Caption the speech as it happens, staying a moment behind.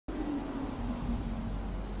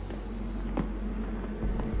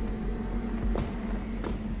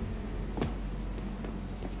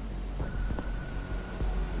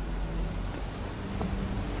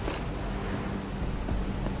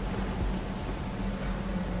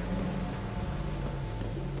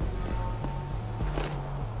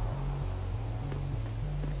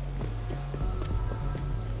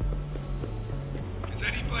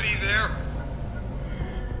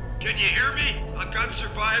got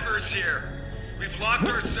survivors here. We've locked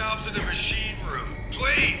ourselves in a machine room.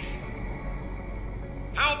 Please!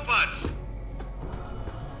 Help us!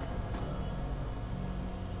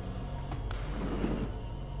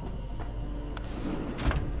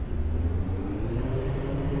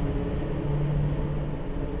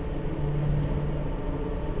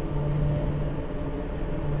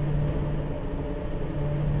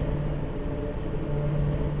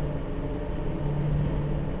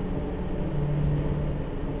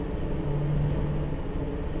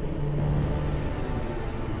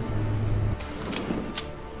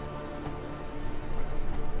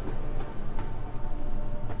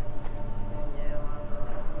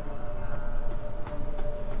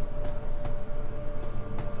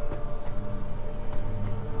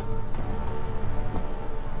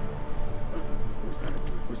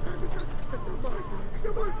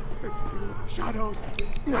 Shadows!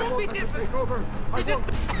 Don't be different! Take over! I won't...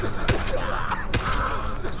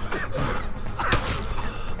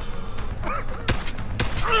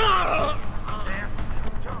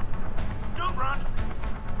 Don't run!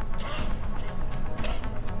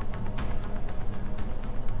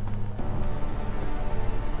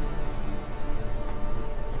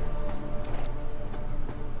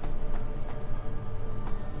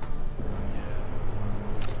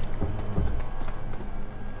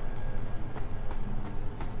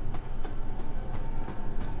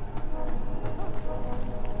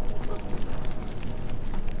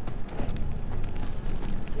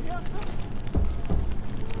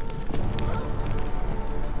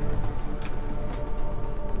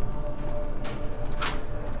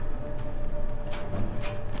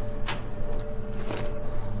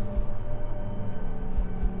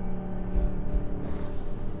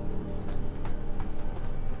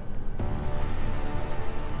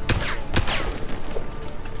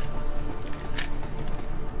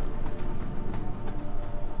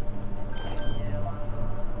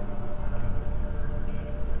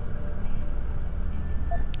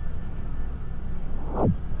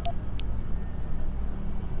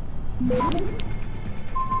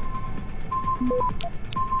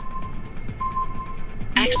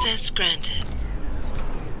 Access granted.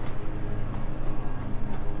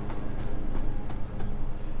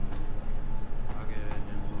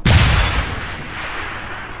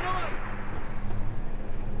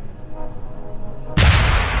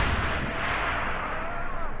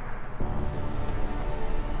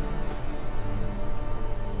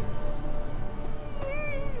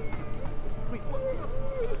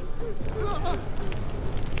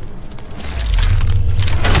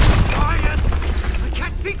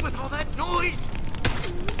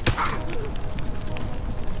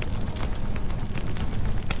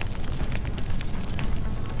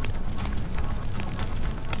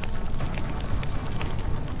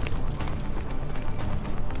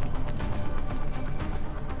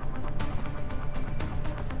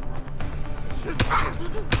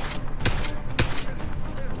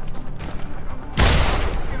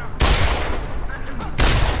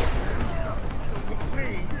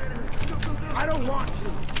 I don't want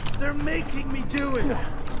to. They're making me do it.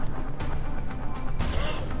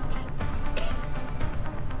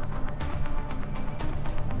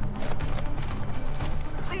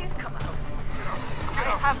 Please come out. Get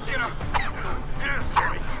up. Get up. You're not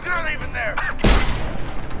scary. You're not even there.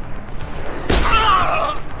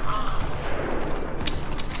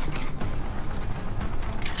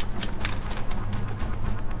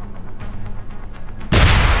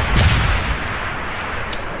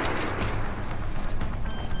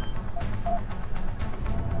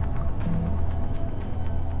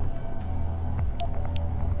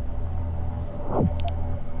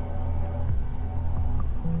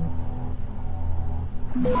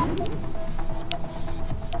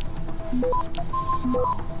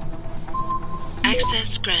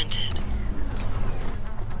 Access granted.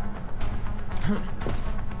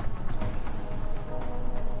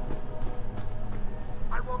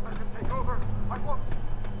 I won't let him take over. I won't.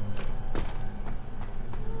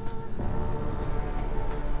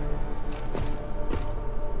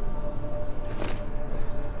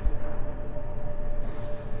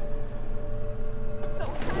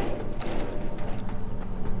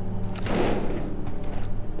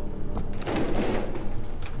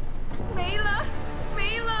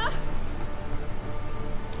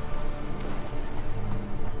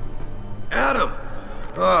 Adam!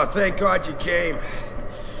 Oh, thank God you came.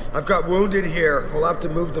 I've got wounded here. We'll have to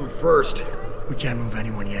move them first. We can't move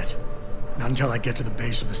anyone yet. Not until I get to the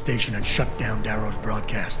base of the station and shut down Darrow's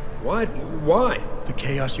broadcast. What? Why? The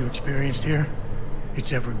chaos you experienced here,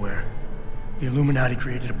 it's everywhere. The Illuminati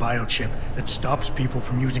created a biochip that stops people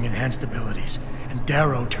from using enhanced abilities, and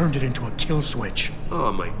Darrow turned it into a kill switch.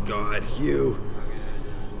 Oh my god, you...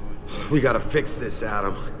 We gotta fix this,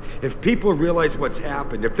 Adam. If people realize what's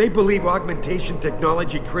happened, if they believe augmentation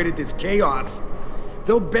technology created this chaos,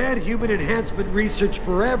 they'll ban human enhancement research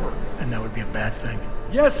forever. And that would be a bad thing.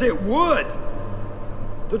 Yes, it would!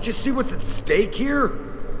 Don't you see what's at stake here?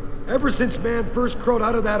 Ever since man first crawled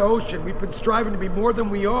out of that ocean, we've been striving to be more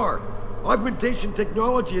than we are. Augmentation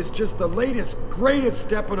technology is just the latest, greatest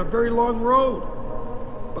step on a very long road.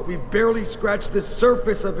 But we've barely scratched the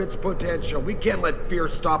surface of its potential. We can't let fear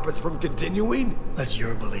stop us from continuing. That's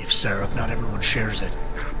your belief, Seraph. Not everyone shares it.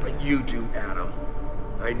 But you do, Adam.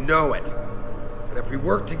 I know it. And if we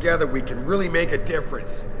work together, we can really make a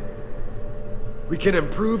difference. We can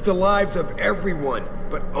improve the lives of everyone,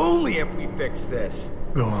 but only if we fix this.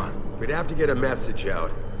 Go on. We'd have to get a message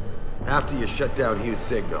out after you shut down Hugh's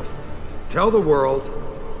signal. Tell the world,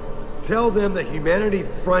 tell them the Humanity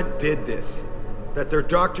Front did this. That their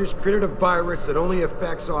doctors created a virus that only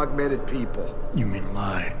affects augmented people. You mean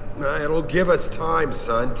lie? It'll give us time,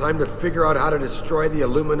 son. Time to figure out how to destroy the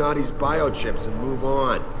Illuminati's biochips and move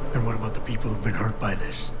on. And what about the people who've been hurt by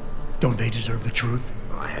this? Don't they deserve the truth?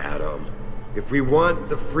 I had them. If we want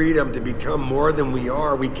the freedom to become more than we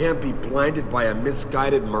are, we can't be blinded by a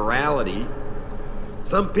misguided morality.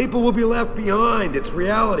 Some people will be left behind. It's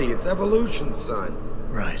reality. It's evolution, son.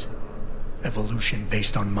 Right. Evolution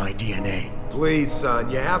based on my DNA. Please, son,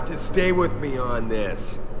 you have to stay with me on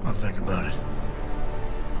this. I'll think about it.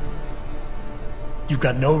 You've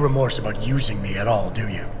got no remorse about using me at all, do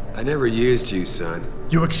you? I never used you, son.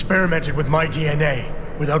 You experimented with my DNA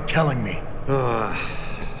without telling me.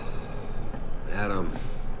 Adam,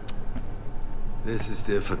 this is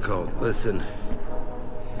difficult. Listen.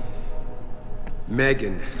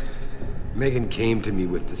 Megan came to me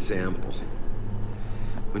with the sample.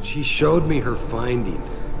 When she showed me her finding,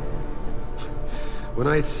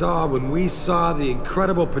 when we saw the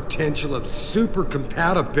incredible potential of super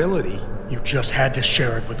compatibility... You just had to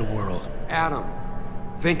share it with the world. Adam,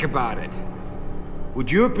 think about it. Would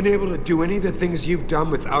you have been able to do any of the things you've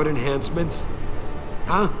done without enhancements?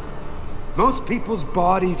 Huh? Most people's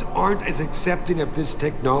bodies aren't as accepting of this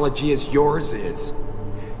technology as yours is.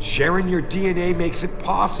 Sharing your DNA makes it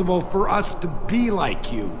possible for us to be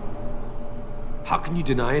like you. How can you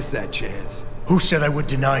deny us that chance? Who said I would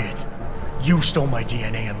deny it? You stole my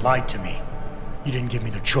DNA and lied to me. You didn't give me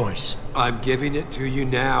the choice. I'm giving it to you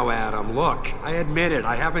now, Adam. Look, I admit it,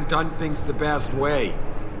 I haven't done things the best way.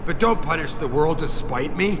 But don't punish the world to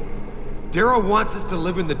spite me. Darrow wants us to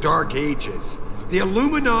live in the Dark Ages. The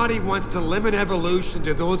Illuminati wants to limit evolution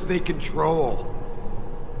to those they control.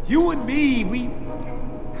 You and me, we...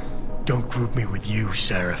 Don't group me with you,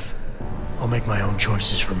 Seraph. I'll make my own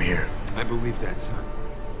choices from here. I believe that, son.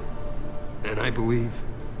 And I believe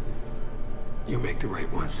you'll make the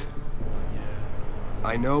right ones.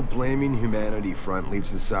 I know blaming Humanity Front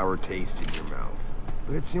leaves a sour taste in your mouth,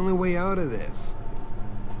 but it's the only way out of this.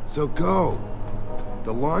 So go.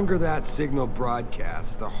 The longer that signal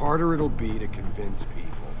broadcasts, the harder it'll be to convince people.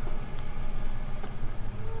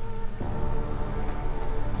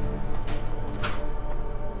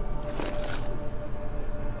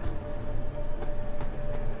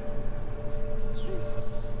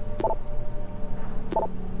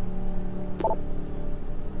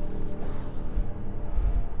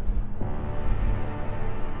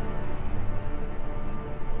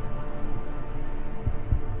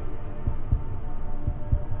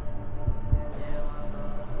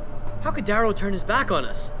 How could Darrow turn his back on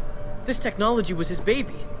us? This technology was his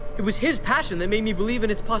baby. It was his passion that made me believe in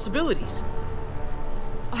its possibilities.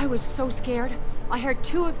 I was so scared. I heard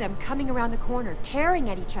two of them coming around the corner, tearing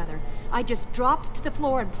at each other. I just dropped to the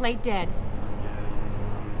floor and played dead.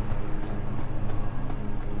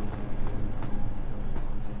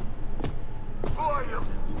 Who are you?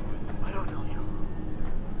 I don't know you.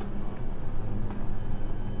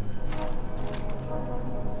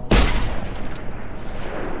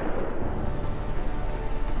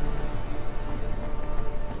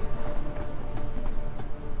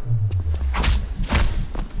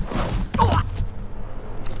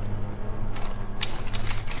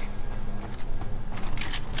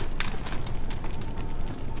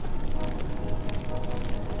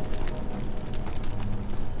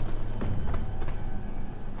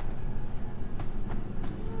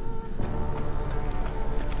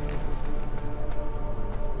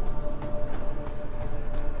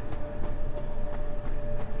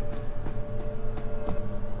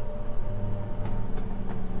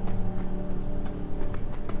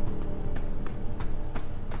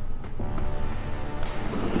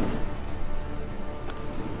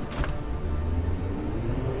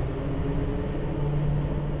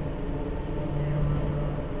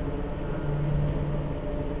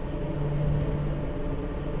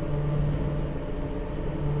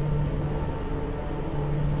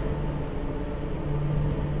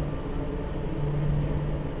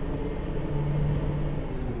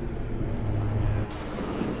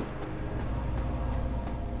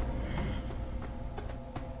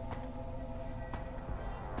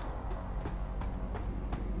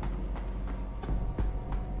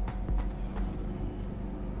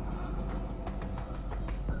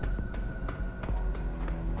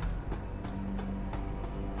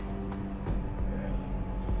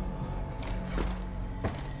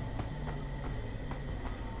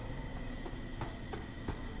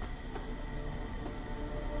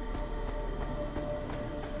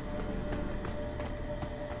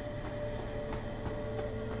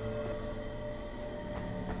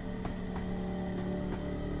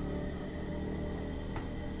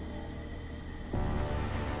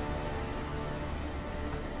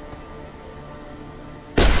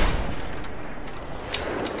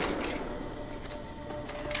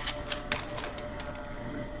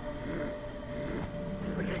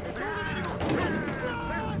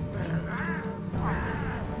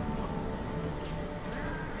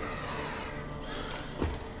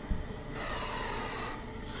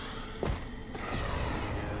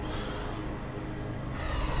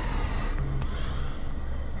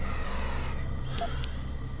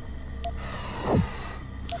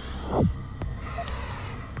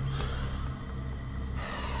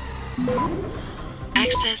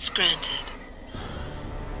 Access granted.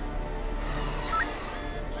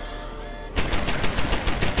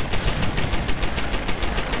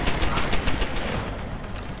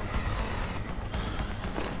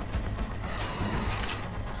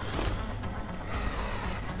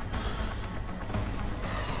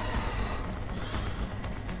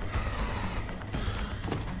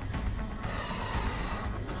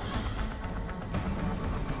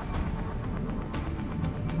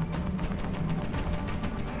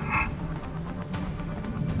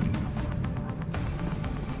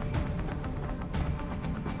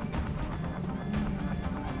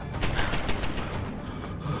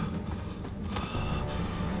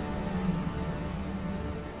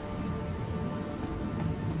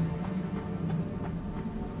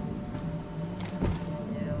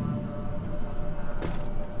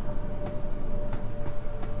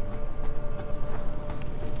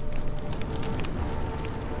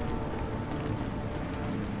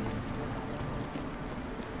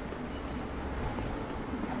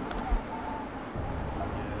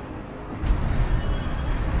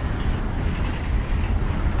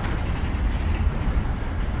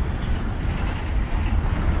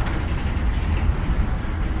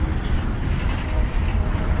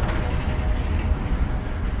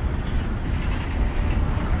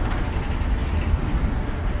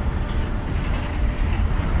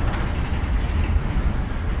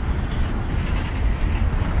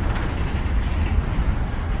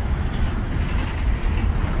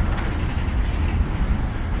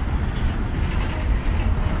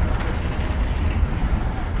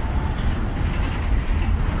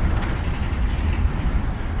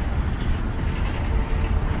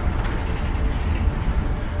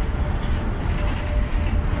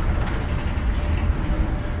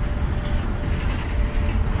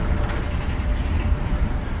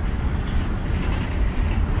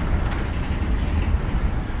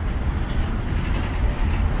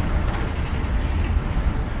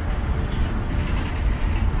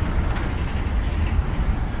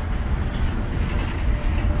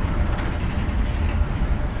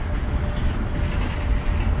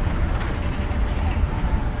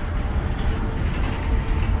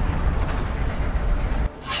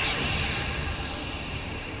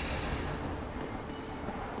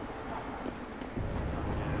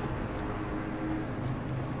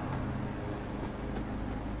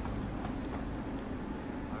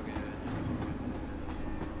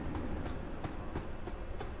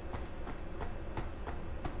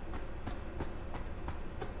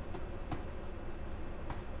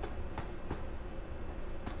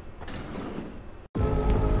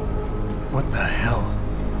 What the hell?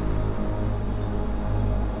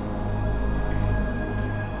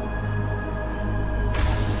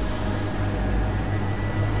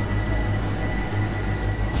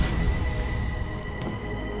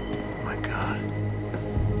 Oh my God.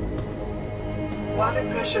 Water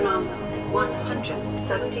pressure nominal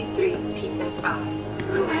 173 psi.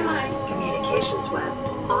 Who am I? Communications web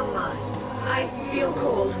online. I feel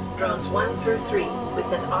cold. Drones 1 through 3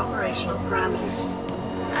 within operational parameters.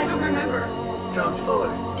 I don't remember. Drone 4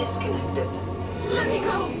 disconnected. Let me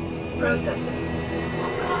go. Processing. Oh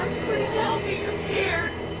God, please help me. I'm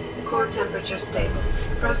scared. Core temperature stable.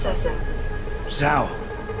 Processing. Zhao,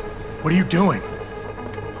 what are you doing?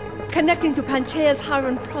 Connecting to Panchaea's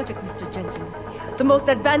Haron project, Mr. Jensen. The most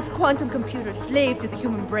advanced quantum computer slave to the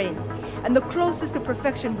human brain, and the closest to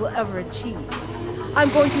perfection we'll ever achieve. I'm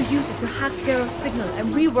going to use it to hack Darrow's signal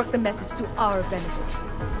and rework the message to our benefit.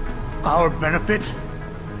 Our benefit?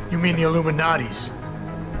 You mean the Illuminati's?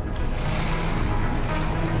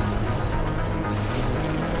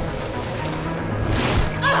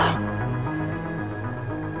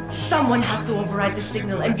 Someone has to override the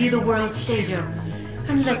signal and be the world's savior.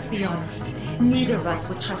 And let's be honest, neither of us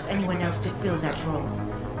would trust anyone else to fill that role.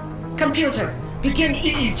 Computer, begin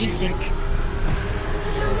EEG sync.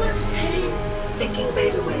 So much pain. Syncing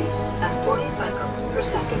beta waves at 40 cycles per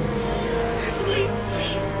second. Sleep,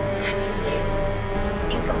 please. Let me sleep.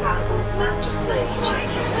 Incompatible master-slave chain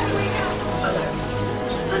detected. Alert.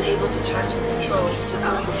 Unable to transfer control to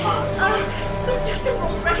Alpha Pod. The system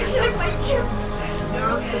won't recognize my chip.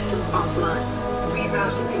 Neural systems offline.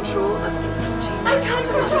 Rerouting control of the chain. I can't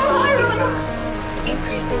control Haron.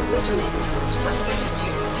 Increasing glitchinators by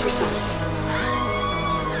 32%.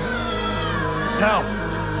 Zhao,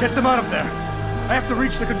 get them out of there. I have to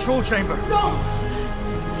reach the control chamber. No!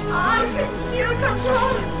 I can still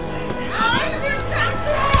control it! I'm in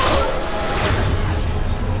control!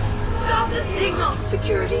 Stop the signal.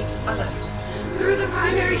 Security alert. Through the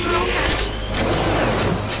primary control panel.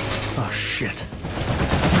 Oh, shit.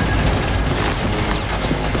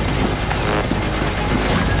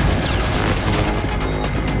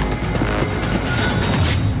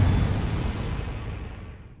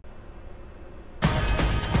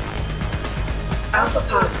 Alpha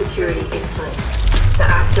pod security in place. To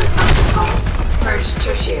access Alpha pod, purge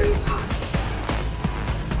tertiary pods.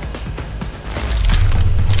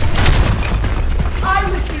 I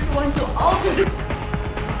must be the one to alter the...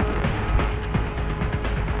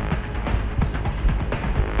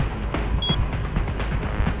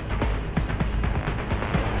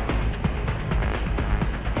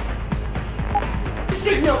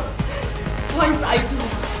 signal. Once I do,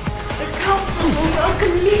 the Council will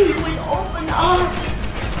welcome me with open arms.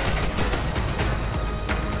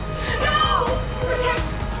 No! Protect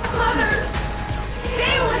Mother!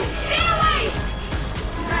 Stay away! Stay away!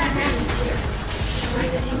 The bad man is here. Why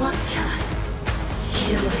does he want to kill us?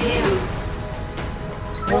 Kill him.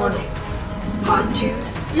 Warning. Pod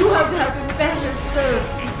 2's You have to have been better served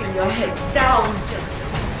keeping your head down, Jensen.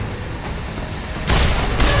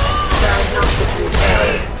 diagnostic route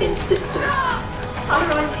error in system.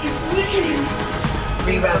 Iron is weakening.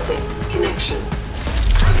 Rerouting connection.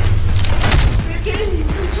 We're gaining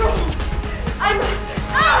control. I must...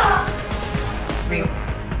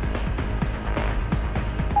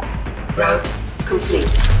 Route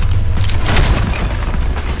complete.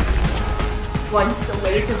 Once the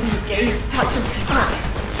weight of their gaze touches her,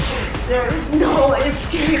 there is no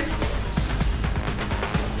escape.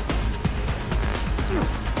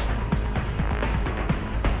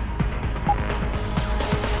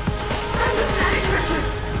 Atmospheric pressure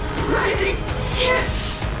rising. Here.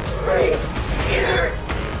 Breathe. It hurts.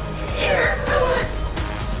 It hurts so much.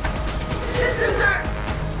 Systems are...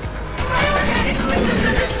 Organic systems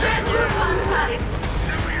under stress. We're traumatized.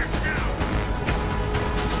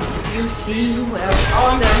 You see where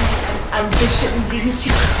honor and ambition lead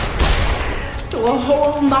you. To a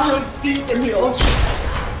hole miles deep in the ocean,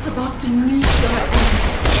 about to meet your end.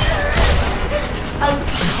 And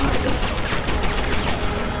powerless.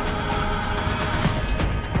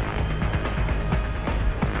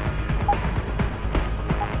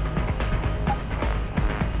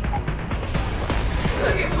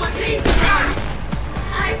 Look at one thing.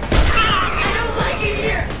 I don't like it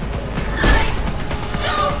here. I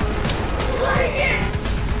don't like it.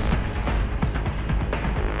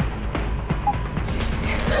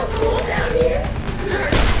 It's so cool down here.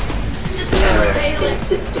 Error in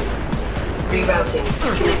system. Rerouting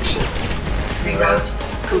connection. Reroute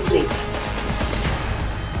complete.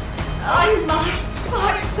 I must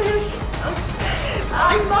fight this.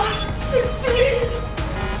 I must succeed.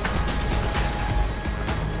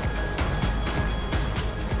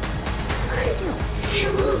 I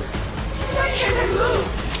can't move. Why can't I move?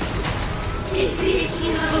 ACHE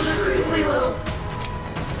levels are critically low.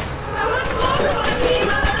 How much longer will I be?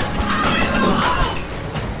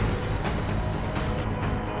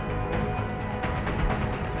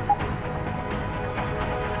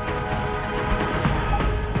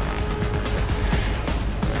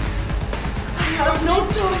 I have no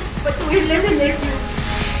choice but to eliminate you.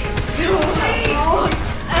 You have ruined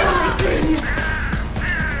everything.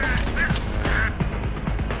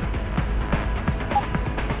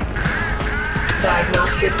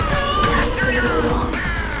 Diagnostic.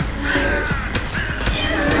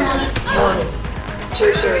 Warning.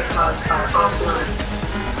 Tertiary pods are offline.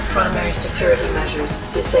 Primary security measures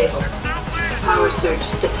disabled. Power surge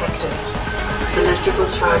detected. Electrical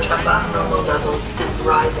charge above normal levels and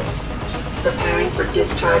rising. Preparing for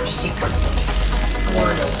discharge sequencing.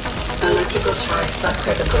 Warning. Electrical charge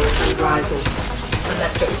subcritical and rising.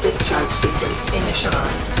 Electric discharge sequence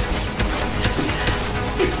initialized.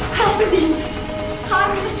 It's happening.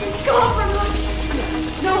 Iron is compromised.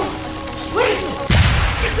 No, wait.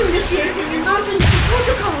 It's initiating emergency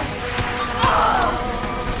protocols.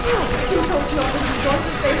 You don't know the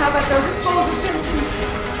resources they have at their disposal, Jensen.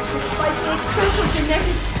 Despite their special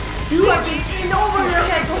genetics, you have been in over your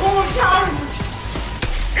head the whole time.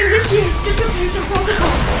 Initiate dissipation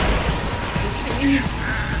protocol. See,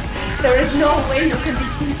 there is no way you can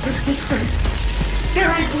defeat the system.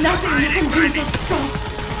 There is nothing you can do to stop.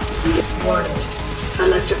 Warning.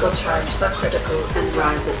 Electrical charge subcritical and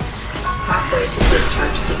rising. Halfway to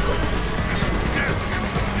discharge sequence.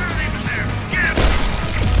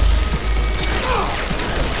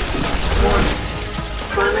 Warning.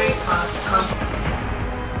 Primary pod compromised.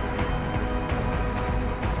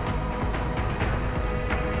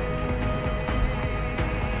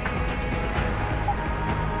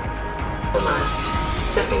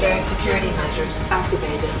 Secondary security measures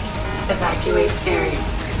activated. Evacuate area.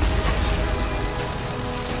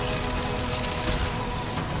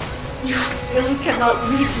 You still cannot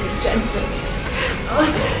reach me, Jensen.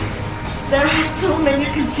 There are too many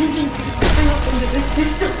contingencies built into the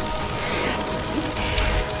system.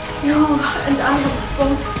 You and I have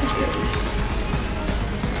both failed.